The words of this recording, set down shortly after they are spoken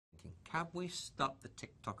can we stop the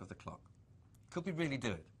tick-tock of the clock? Could we really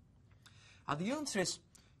do it? The answer is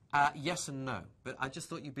yes and no, but I just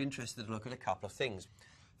thought you'd be interested to look at a couple of things.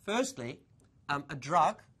 Firstly, a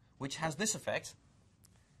drug which has this effect,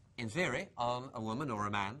 in theory, on a woman or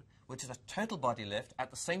a man, which is a total body lift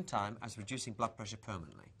at the same time as reducing blood pressure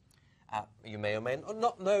permanently. You may or may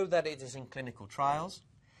not know that it is in clinical trials.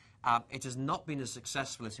 It has not been as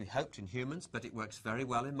successful as we hoped in humans, but it works very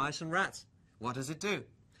well in mice and rats. What does it do?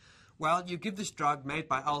 Well, you give this drug made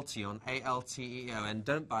by Alteon, A-L-T-E-O-N.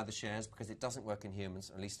 Don't buy the shares because it doesn't work in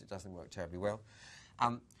humans. At least it doesn't work terribly well.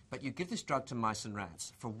 But you give this drug to mice and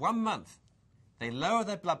rats. For 1 month, they lower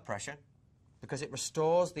their blood pressure because it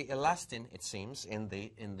restores the elastin, it seems, in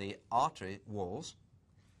the artery walls.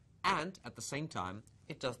 And at the same time,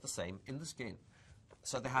 it does the same in the skin.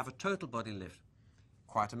 So they have a total body lift.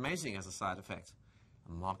 Quite amazing as a side effect.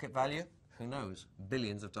 A market value? Who knows?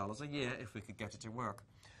 Billions of dollars a year if we could get it to work.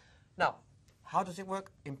 Now, how does it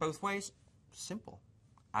work in both ways? Simple.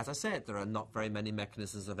 As I said, there are not very many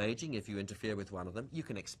mechanisms of aging. If you interfere with one of them, you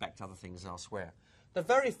can expect other things elsewhere. The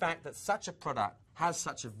very fact that such a product has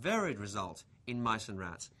such a varied result in mice and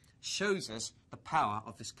rats shows us the power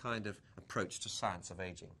of this kind of approach to science of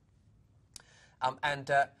aging.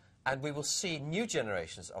 And we will see new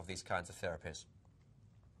generations of these kinds of therapies.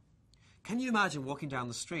 Can you imagine walking down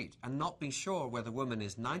the street and not being sure whether a woman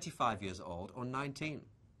is 95 years old or 19?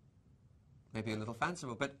 Maybe a little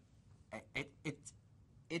fanciful, but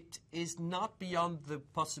it is not beyond the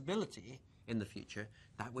possibility in the future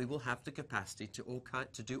that we will have the capacity to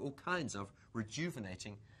do all kinds of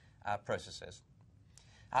rejuvenating processes.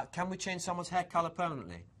 Can we change someone's hair color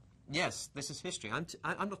permanently? Yes, this is history.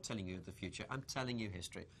 I'm not telling you the future. I'm telling you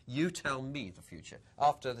history. You tell me the future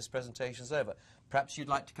after this presentation is over. Perhaps you'd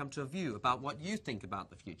like to come to a view about what you think about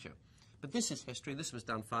the future. But this is history. This was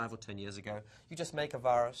done 5 or 10 years ago. You just make a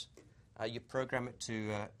virus. You program it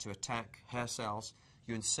to attack hair cells.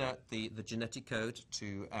 You insert the genetic code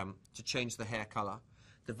to change the hair color.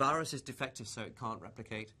 The virus is defective, so it can't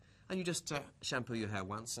replicate. And you just shampoo your hair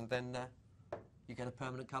once, and then you get a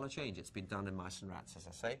permanent color change. It's been done in mice and rats, as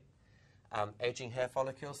I say. Aging hair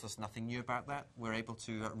follicles, there's nothing new about that. We're able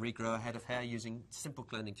to regrow a head of hair using simple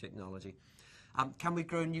cloning technology. Can we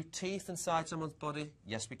grow new teeth inside someone's body?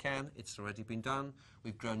 Yes, we can. It's already been done.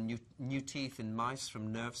 We've grown new teeth in mice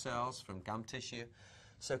from nerve cells, from gum tissue.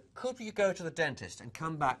 So could you go to the dentist and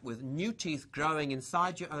come back with new teeth growing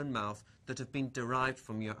inside your own mouth that have been derived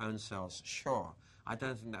from your own cells? Sure. I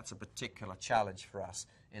don't think that's a particular challenge for us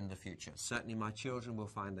in the future. Certainly my children will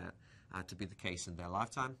find that to be the case in their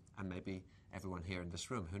lifetime, and maybe everyone here in this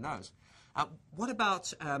room, who knows. What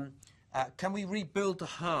about, can we rebuild the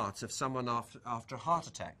heart of someone after a heart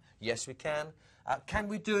attack? Yes, we can. Can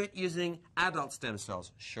we do it using adult stem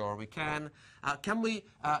cells? Sure, we can. Can we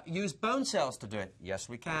use bone cells to do it? Yes,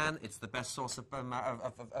 we can. It's the best source of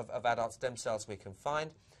adult stem cells we can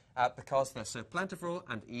find. Because they're so plentiful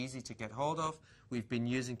and easy to get hold of. We've been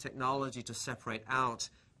using technology to separate out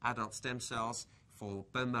adult stem cells for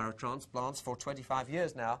bone marrow transplants for 25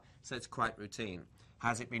 years now, so it's quite routine.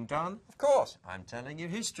 Has it been done? Of course. I'm telling you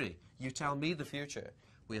history. You tell me the future.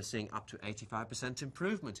 We are seeing up to 85%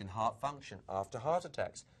 improvement in heart function after heart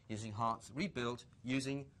attacks, using hearts rebuilt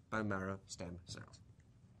using bone marrow stem cells.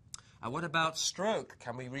 What about stroke?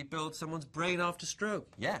 Can we rebuild someone's brain after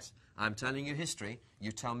stroke? Yes. I'm telling you history.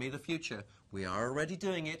 You tell me the future. We are already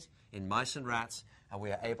doing it in mice and rats, and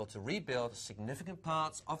we are able to rebuild significant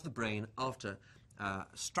parts of the brain after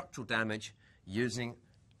structural damage using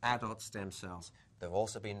adult stem cells. There have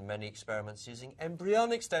also been many experiments using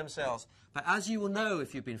embryonic stem cells. But as you will know,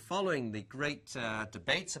 if you've been following the great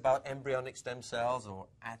debates about embryonic stem cells or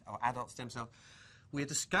adult stem cells, we're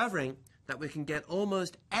discovering that we can get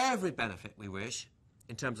almost every benefit we wish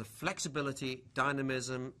in terms of flexibility,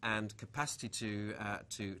 dynamism, and capacity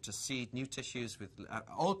to seed new tissues with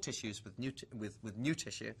old tissues with new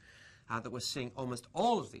tissue. That we're seeing almost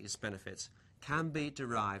all of these benefits can be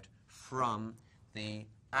derived from the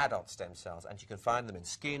adult stem cells, and you can find them in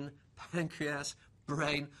skin, pancreas,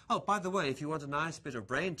 brain. Oh, by the way, if you want a nice bit of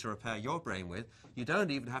brain to repair your brain with, you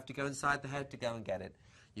don't even have to go inside the head to go and get it.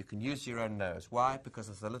 You can use your own nose. Why? Because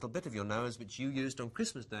there's a little bit of your nose which you used on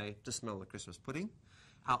Christmas Day to smell the Christmas pudding,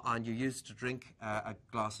 and you used to drink a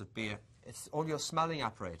glass of beer. It's all your smelling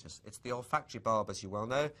apparatus. It's the olfactory bulb, as you well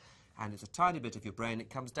know, and it's a tiny bit of your brain.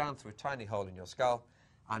 It comes down through a tiny hole in your skull,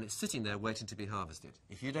 and it's sitting there waiting to be harvested.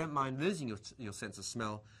 If you don't mind losing your sense of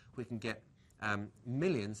smell, we can get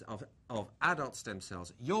millions of adult stem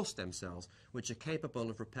cells, your stem cells, which are capable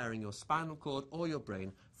of repairing your spinal cord or your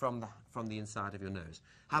brain from the inside of your nose.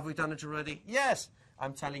 Have we done it already? Yes!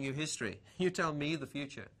 I'm telling you history. You tell me the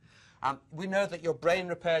future. We know that your brain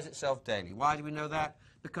repairs itself daily. Why do we know that?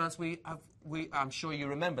 Because I'm sure you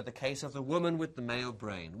remember the case of the woman with the male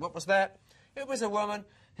brain. What was that? It was a woman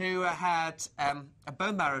who had a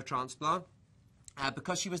bone marrow transplant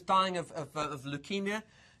because she was dying of leukemia.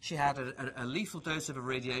 She had a lethal dose of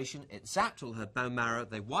irradiation. It zapped all her bone marrow.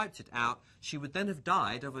 They wiped it out. She would then have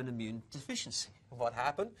died of an immune deficiency. What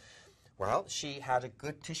happened? Well, she had a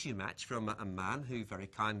good tissue match from a man who very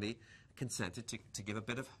kindly consented to give a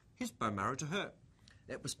bit of his bone marrow to her.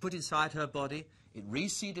 It was put inside her body. It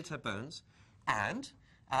reseeded her bones, and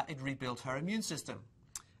it rebuilt her immune system.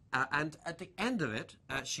 And at the end of it,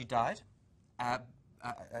 she died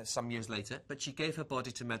some years later, but she gave her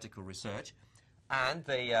body to medical research. And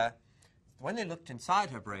when they looked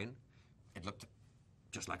inside her brain, it looked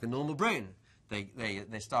just like a normal brain.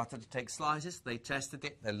 They started to take slices, they tested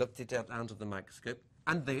it, they looked it under the microscope,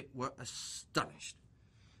 and they were astonished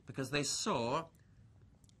because they saw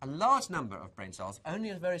a large number of brain cells, only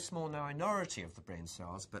a very small minority of the brain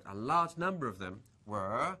cells, but a large number of them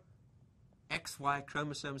were XY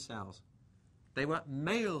chromosome cells. They were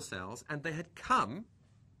male cells, and they had come,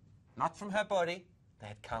 not from her body, they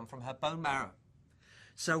had come from her bone marrow.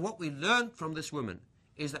 So what we learned from this woman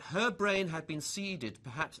is that her brain had been seeded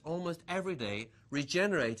perhaps almost every day,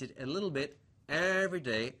 regenerated a little bit every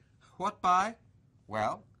day. What by?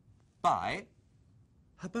 Well, by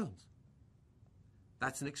her bones.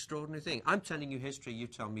 That's an extraordinary thing. I'm telling you history, you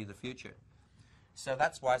tell me the future. So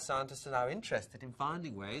that's why scientists are now interested in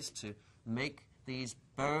finding ways to make these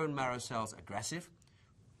bone marrow cells aggressive,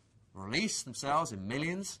 release themselves in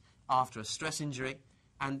millions after a stress injury,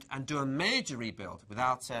 and do a major rebuild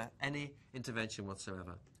without any intervention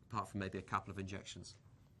whatsoever, apart from maybe a couple of injections.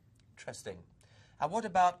 Interesting. And what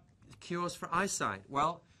about cures for eyesight?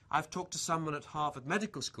 Well, I've talked to someone at Harvard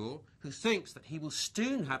Medical School who thinks that he will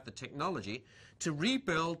soon have the technology to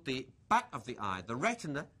rebuild the back of the eye, the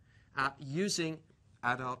retina, using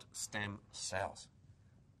adult stem cells.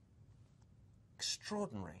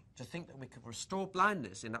 Extraordinary to think that we could restore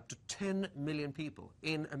blindness in up to 10 million people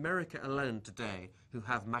in America alone today who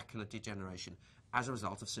have macular degeneration as a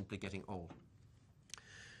result of simply getting old.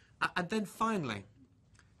 And then finally,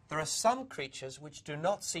 there are some creatures which do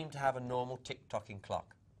not seem to have a normal tick-tocking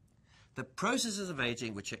clock. The processes of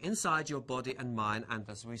aging which are inside your body and mind, and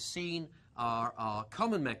as we've seen are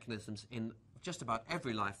common mechanisms in just about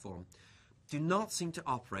every life form, do not seem to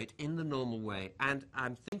operate in the normal way. And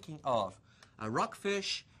I'm thinking of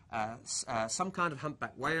rockfish, some kind of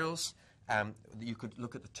humpback whales. You could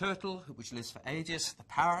look at the turtle, which lives for ages, the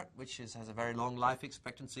parrot, which has a very long life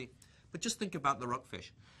expectancy. But just think about the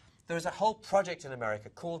rockfish. There is a whole project in America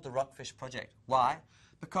called the Rockfish Project. Why?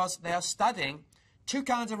 Because they are studying two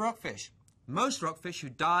kinds of rockfish. Most rockfish who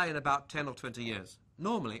die in about 10 or 20 years,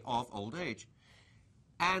 normally of old age.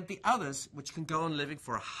 And the others which can go on living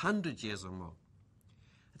for 100 years or more.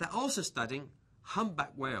 They're also studying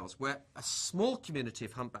humpback whales, where a small community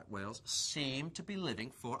of humpback whales seem to be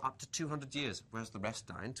living for up to 200 years, whereas the rest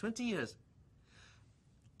die in 20 years.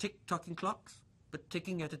 Tick-tocking clocks, but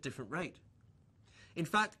ticking at a different rate. In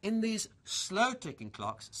fact, in these slow-ticking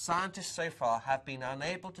clocks, scientists so far have been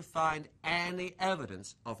unable to find any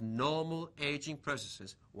evidence of normal aging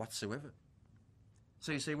processes whatsoever.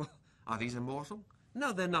 So you say, well, are these immortal?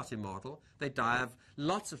 No, they're not immortal. They die of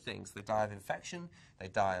lots of things. They die of infection, they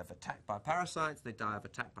die of attack by parasites, they die of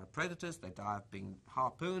attack by predators, they die of being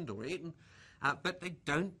harpooned or eaten, but they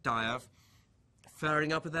don't die of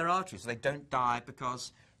flaring up of their arteries. They don't die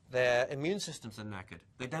because their immune systems are knackered.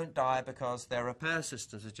 They don't die because their repair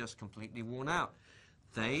systems are just completely worn out.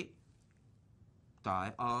 They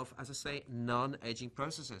die of, as I say, non-aging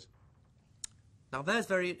processes. Now there's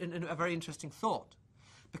a very interesting thought,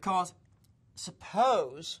 because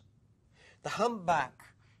suppose the humpback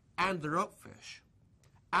and the rockfish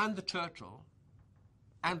and the turtle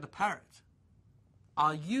and the parrot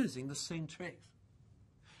are using the same tricks.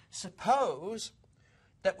 Suppose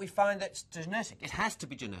that we find that it's genetic. It has to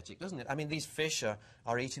be genetic, doesn't it? I mean, these fish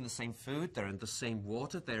are eating the same food, they're in the same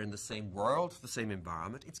water, they're in the same world, the same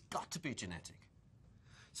environment. It's got to be genetic.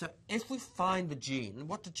 So if we find the gene,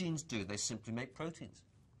 what do genes do? They simply make proteins.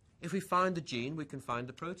 If we find the gene, we can find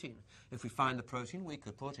the protein. If we find the protein, we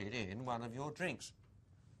could put it in one of your drinks.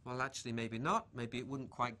 Well, actually, maybe not. Maybe it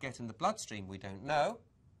wouldn't quite get in the bloodstream. We don't know.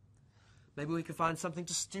 Maybe we could find something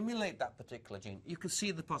to stimulate that particular gene. You can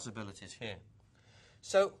see the possibilities here.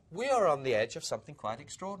 So we are on the edge of something quite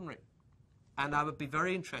extraordinary. And I would be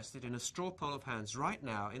very interested in a straw poll of hands right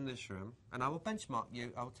now in this room, and I will benchmark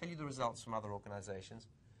you. I will tell you the results from other organizations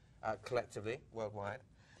collectively, worldwide.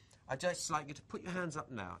 I'd just like you to put your hands up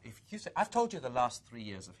now. If you say, I've told you the last 3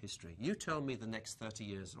 years of history. You tell me the next 30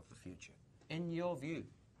 years of the future. In your view.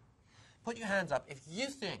 Put your hands up if you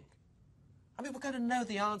think, I mean, we're going to know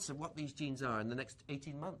the answer, what these genes are in the next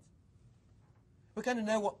 18 months. We're going to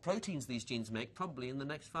know what proteins these genes make probably in the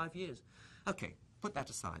next 5 years. Okay, put that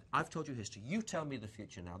aside. I've told you history. You tell me the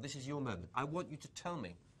future now. This is your moment. I want you to tell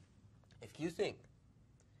me if you think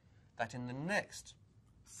that in the next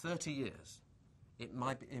 30 years, it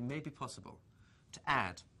may be possible to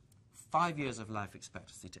add 5 years of life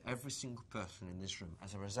expectancy to every single person in this room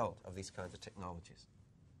as a result of these kinds of technologies.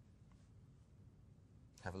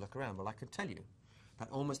 Have a look around. Well, I can tell you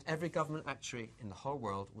that almost every government actuary in the whole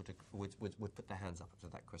world would put their hands up to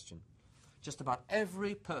that question. Just about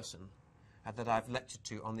every person that I've lectured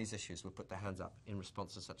to on these issues would put their hands up in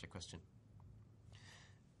response to such a question.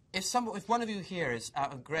 If one of you here is,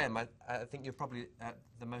 Graham, I think you're probably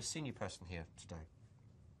the most senior person here today.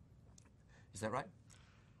 Is that right?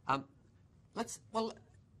 And we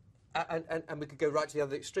could go right to the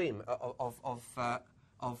other extreme of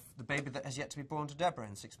the baby that has yet to be born to Deborah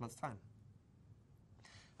in 6 months' time.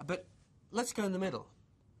 But let's go in the middle.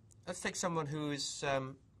 Let's take someone who is,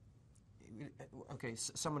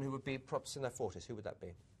 someone who would be perhaps in their 40s. Who would that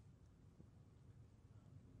be?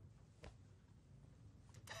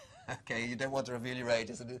 Okay, you don't want to reveal your age,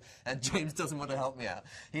 and James doesn't want to help me out.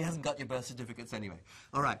 He hasn't got your birth certificates anyway.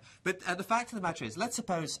 All right, but the fact of the matter is, let's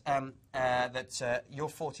suppose that you're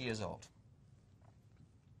 40 years old.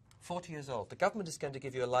 40 years old. The government is going to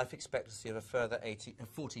give you a life expectancy of a further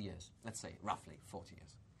 40 years, let's say, roughly 40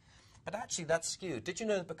 years. But actually, that's skewed. Did you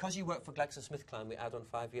know that because you work for GlaxoSmithKline, we add on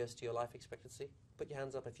 5 years to your life expectancy? Put your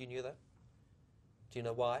hands up if you knew that. Do you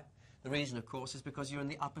know why? The reason, of course, is because you're in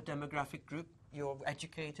the upper demographic group. You're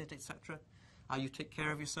educated, etc. You take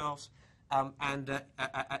care of yourselves.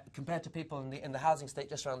 Compared to people in the housing estate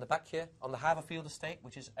just around the back here, on the Haverfield estate,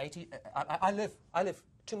 which is 80... I live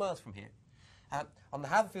 2 miles from here. On the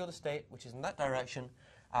Haverfield estate, which is in that direction,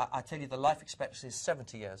 I tell you the life expectancy is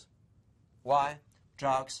 70 years. Why?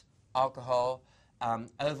 Drugs, alcohol,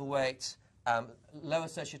 overweight, lower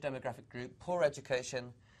socio-demographic group, poor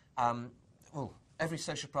education, every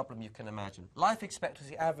social problem you can imagine. Life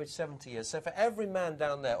expectancy average 70 years. So for every man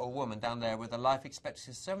down there, or woman down there with a life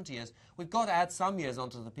expectancy of 70 years, we've got to add some years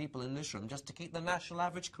onto the people in this room just to keep the national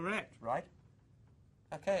average correct, right?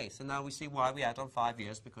 Okay, so now we see why we add on 5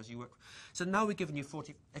 years, because you work. So now we've given you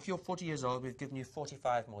 40, if you're 40 years old, we've given you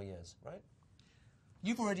 45 more years, right?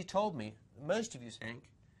 You've already told me, most of you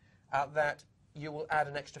think, that you will add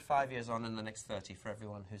an extra 5 years on in the next 30 for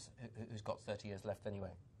everyone who's got 30 years left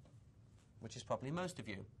anyway, which is probably most of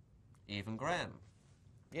you, even Graham.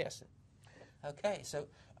 Yes. Okay, so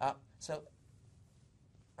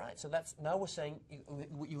right, so that's, now we're saying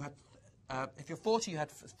you had, if you're 40, you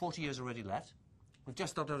had 40 years already left. We've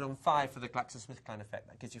just added on 5 for the GlaxoSmithKline effect.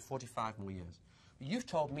 That gives you 45 more years. But you've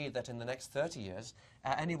told me that in the next 30 years,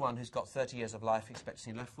 anyone who's got 30 years of life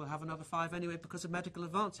expectancy left will have another 5 anyway because of medical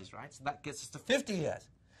advances, right? So that gets us to 50 years.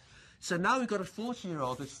 So now we've got a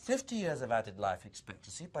 40-year-old with 50 years of added life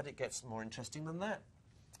expectancy, but it gets more interesting than that.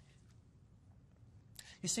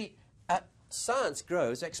 You see, science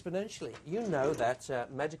grows exponentially. You know that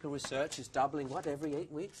medical research is doubling, what, every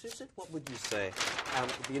 8 weeks, is it? What would you say?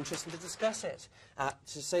 It would be interesting to discuss it.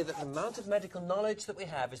 To say that the amount of medical knowledge that we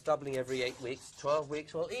have is doubling every 8 weeks, 12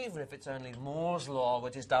 weeks, well, even if it's only Moore's Law,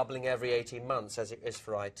 which is doubling every 18 months, as it is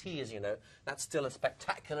for IT, as you know, that's still a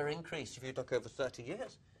spectacular increase if you look over 30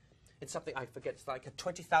 years. It's something, I forget, it's like a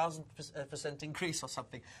 20,000% increase or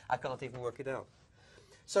something. I can't even work it out.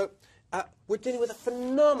 So we're dealing with a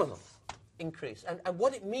phenomenal increase. And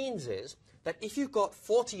what it means is that if you've got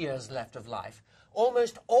 40 years left of life,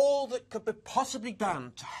 almost all that could be possibly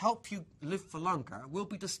done to help you live for longer will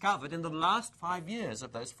be discovered in the last 5 years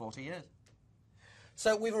of those 40 years.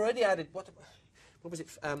 So we've already added, what was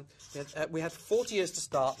it? We had 40 years to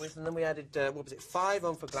start with, and then we added, 5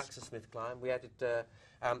 on for GlaxoSmithKline. We added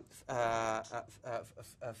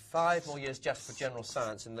 5 more years just for general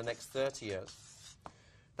science in the next 30 years.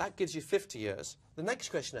 That gives you 50 years. The next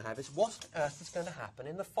question I have is, what on earth is going to happen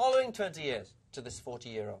in the following 20 years to this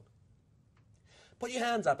 40-year-old? Put your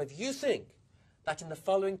hands up if you think that in the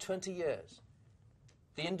following 20 years,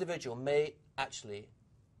 the individual may actually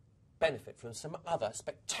benefit from some other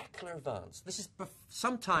spectacular advance. This is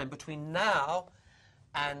sometime between now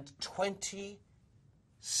and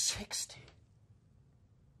 2060.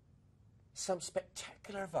 Some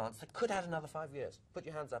spectacular advance that could add another 5 years. Put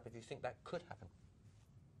your hands up if you think that could happen.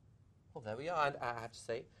 Well, there we are. And I have to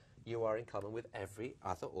say, you are in common with every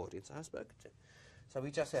other audience I've spoken to. So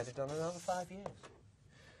we just added on another 5 years.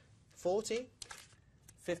 40,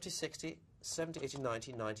 50, 60, 70, 80,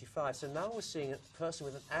 90, 95. So now we're seeing a person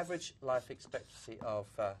with an average life expectancy of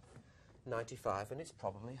 95, and it's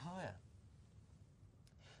probably higher.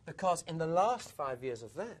 Because in the last 5 years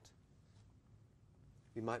of that,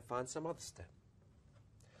 we might find some other step.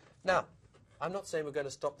 Now, I'm not saying we're going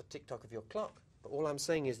to stop the tick-tock of your clock, but all I'm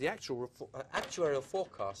saying is the actual actuarial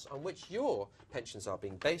forecasts on which your pensions are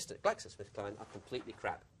being based at GlaxoSmithKline are completely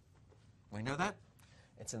crap. We know that.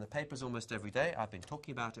 It's in the papers almost every day. I've been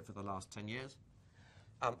talking about it for the last 10 years.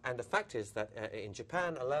 And the fact is that in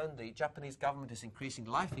Japan alone, the Japanese government is increasing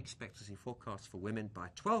life expectancy forecasts for women by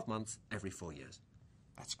 12 months every 4 years.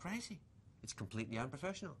 That's crazy. It's completely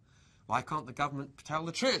unprofessional. Why can't the government tell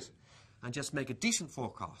the truth and just make a decent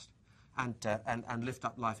forecast and lift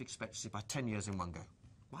up life expectancy by 10 years in one go?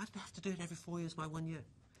 Why do they have to do it every 4 years by 1 year?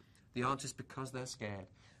 The answer is because they're scared.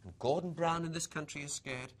 And Gordon Brown in this country is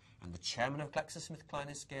scared, and the chairman of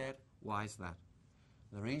GlaxoSmithKline is scared. Why is that?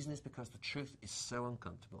 The reason is because the truth is so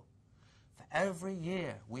uncomfortable. For every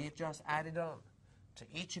year we have just added on to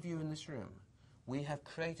each of you in this room, we have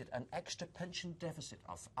created an extra pension deficit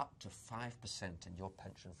of up to 5% in your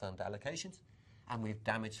pension fund allocations, and we've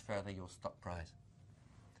damaged further your stock price.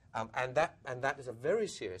 And that is a very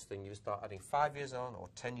serious thing. You start adding 5 years on or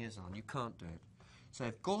 10 years on. You can't do it. So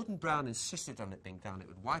if Gordon Brown insisted on it being done, it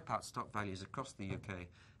would wipe out stock values across the UK,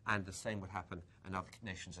 and the same would happen in other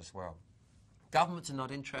nations as well. Governments are not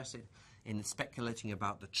interested in speculating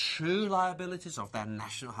about the true liabilities of their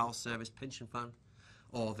National Health Service pension fund,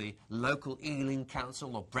 or the local Ealing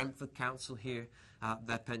Council or Brentford Council here,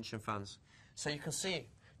 their pension funds. So you can see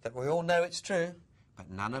that we all know it's true, but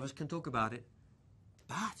none of us can talk about it.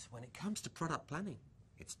 But when it comes to product planning,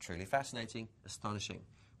 it's truly fascinating, astonishing.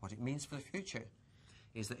 What it means for the future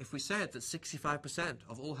is that if we said that 65%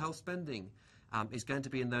 of all health spending is going to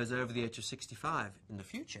be in those over the age of 65 in the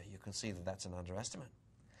future, you can see that that's an underestimate.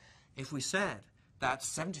 If we said that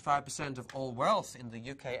 75% of all wealth in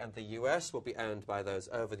the UK and the US will be owned by those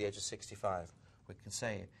over the age of 65, we can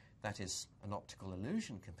say that is an optical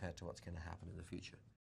illusion compared to what's going to happen in the future.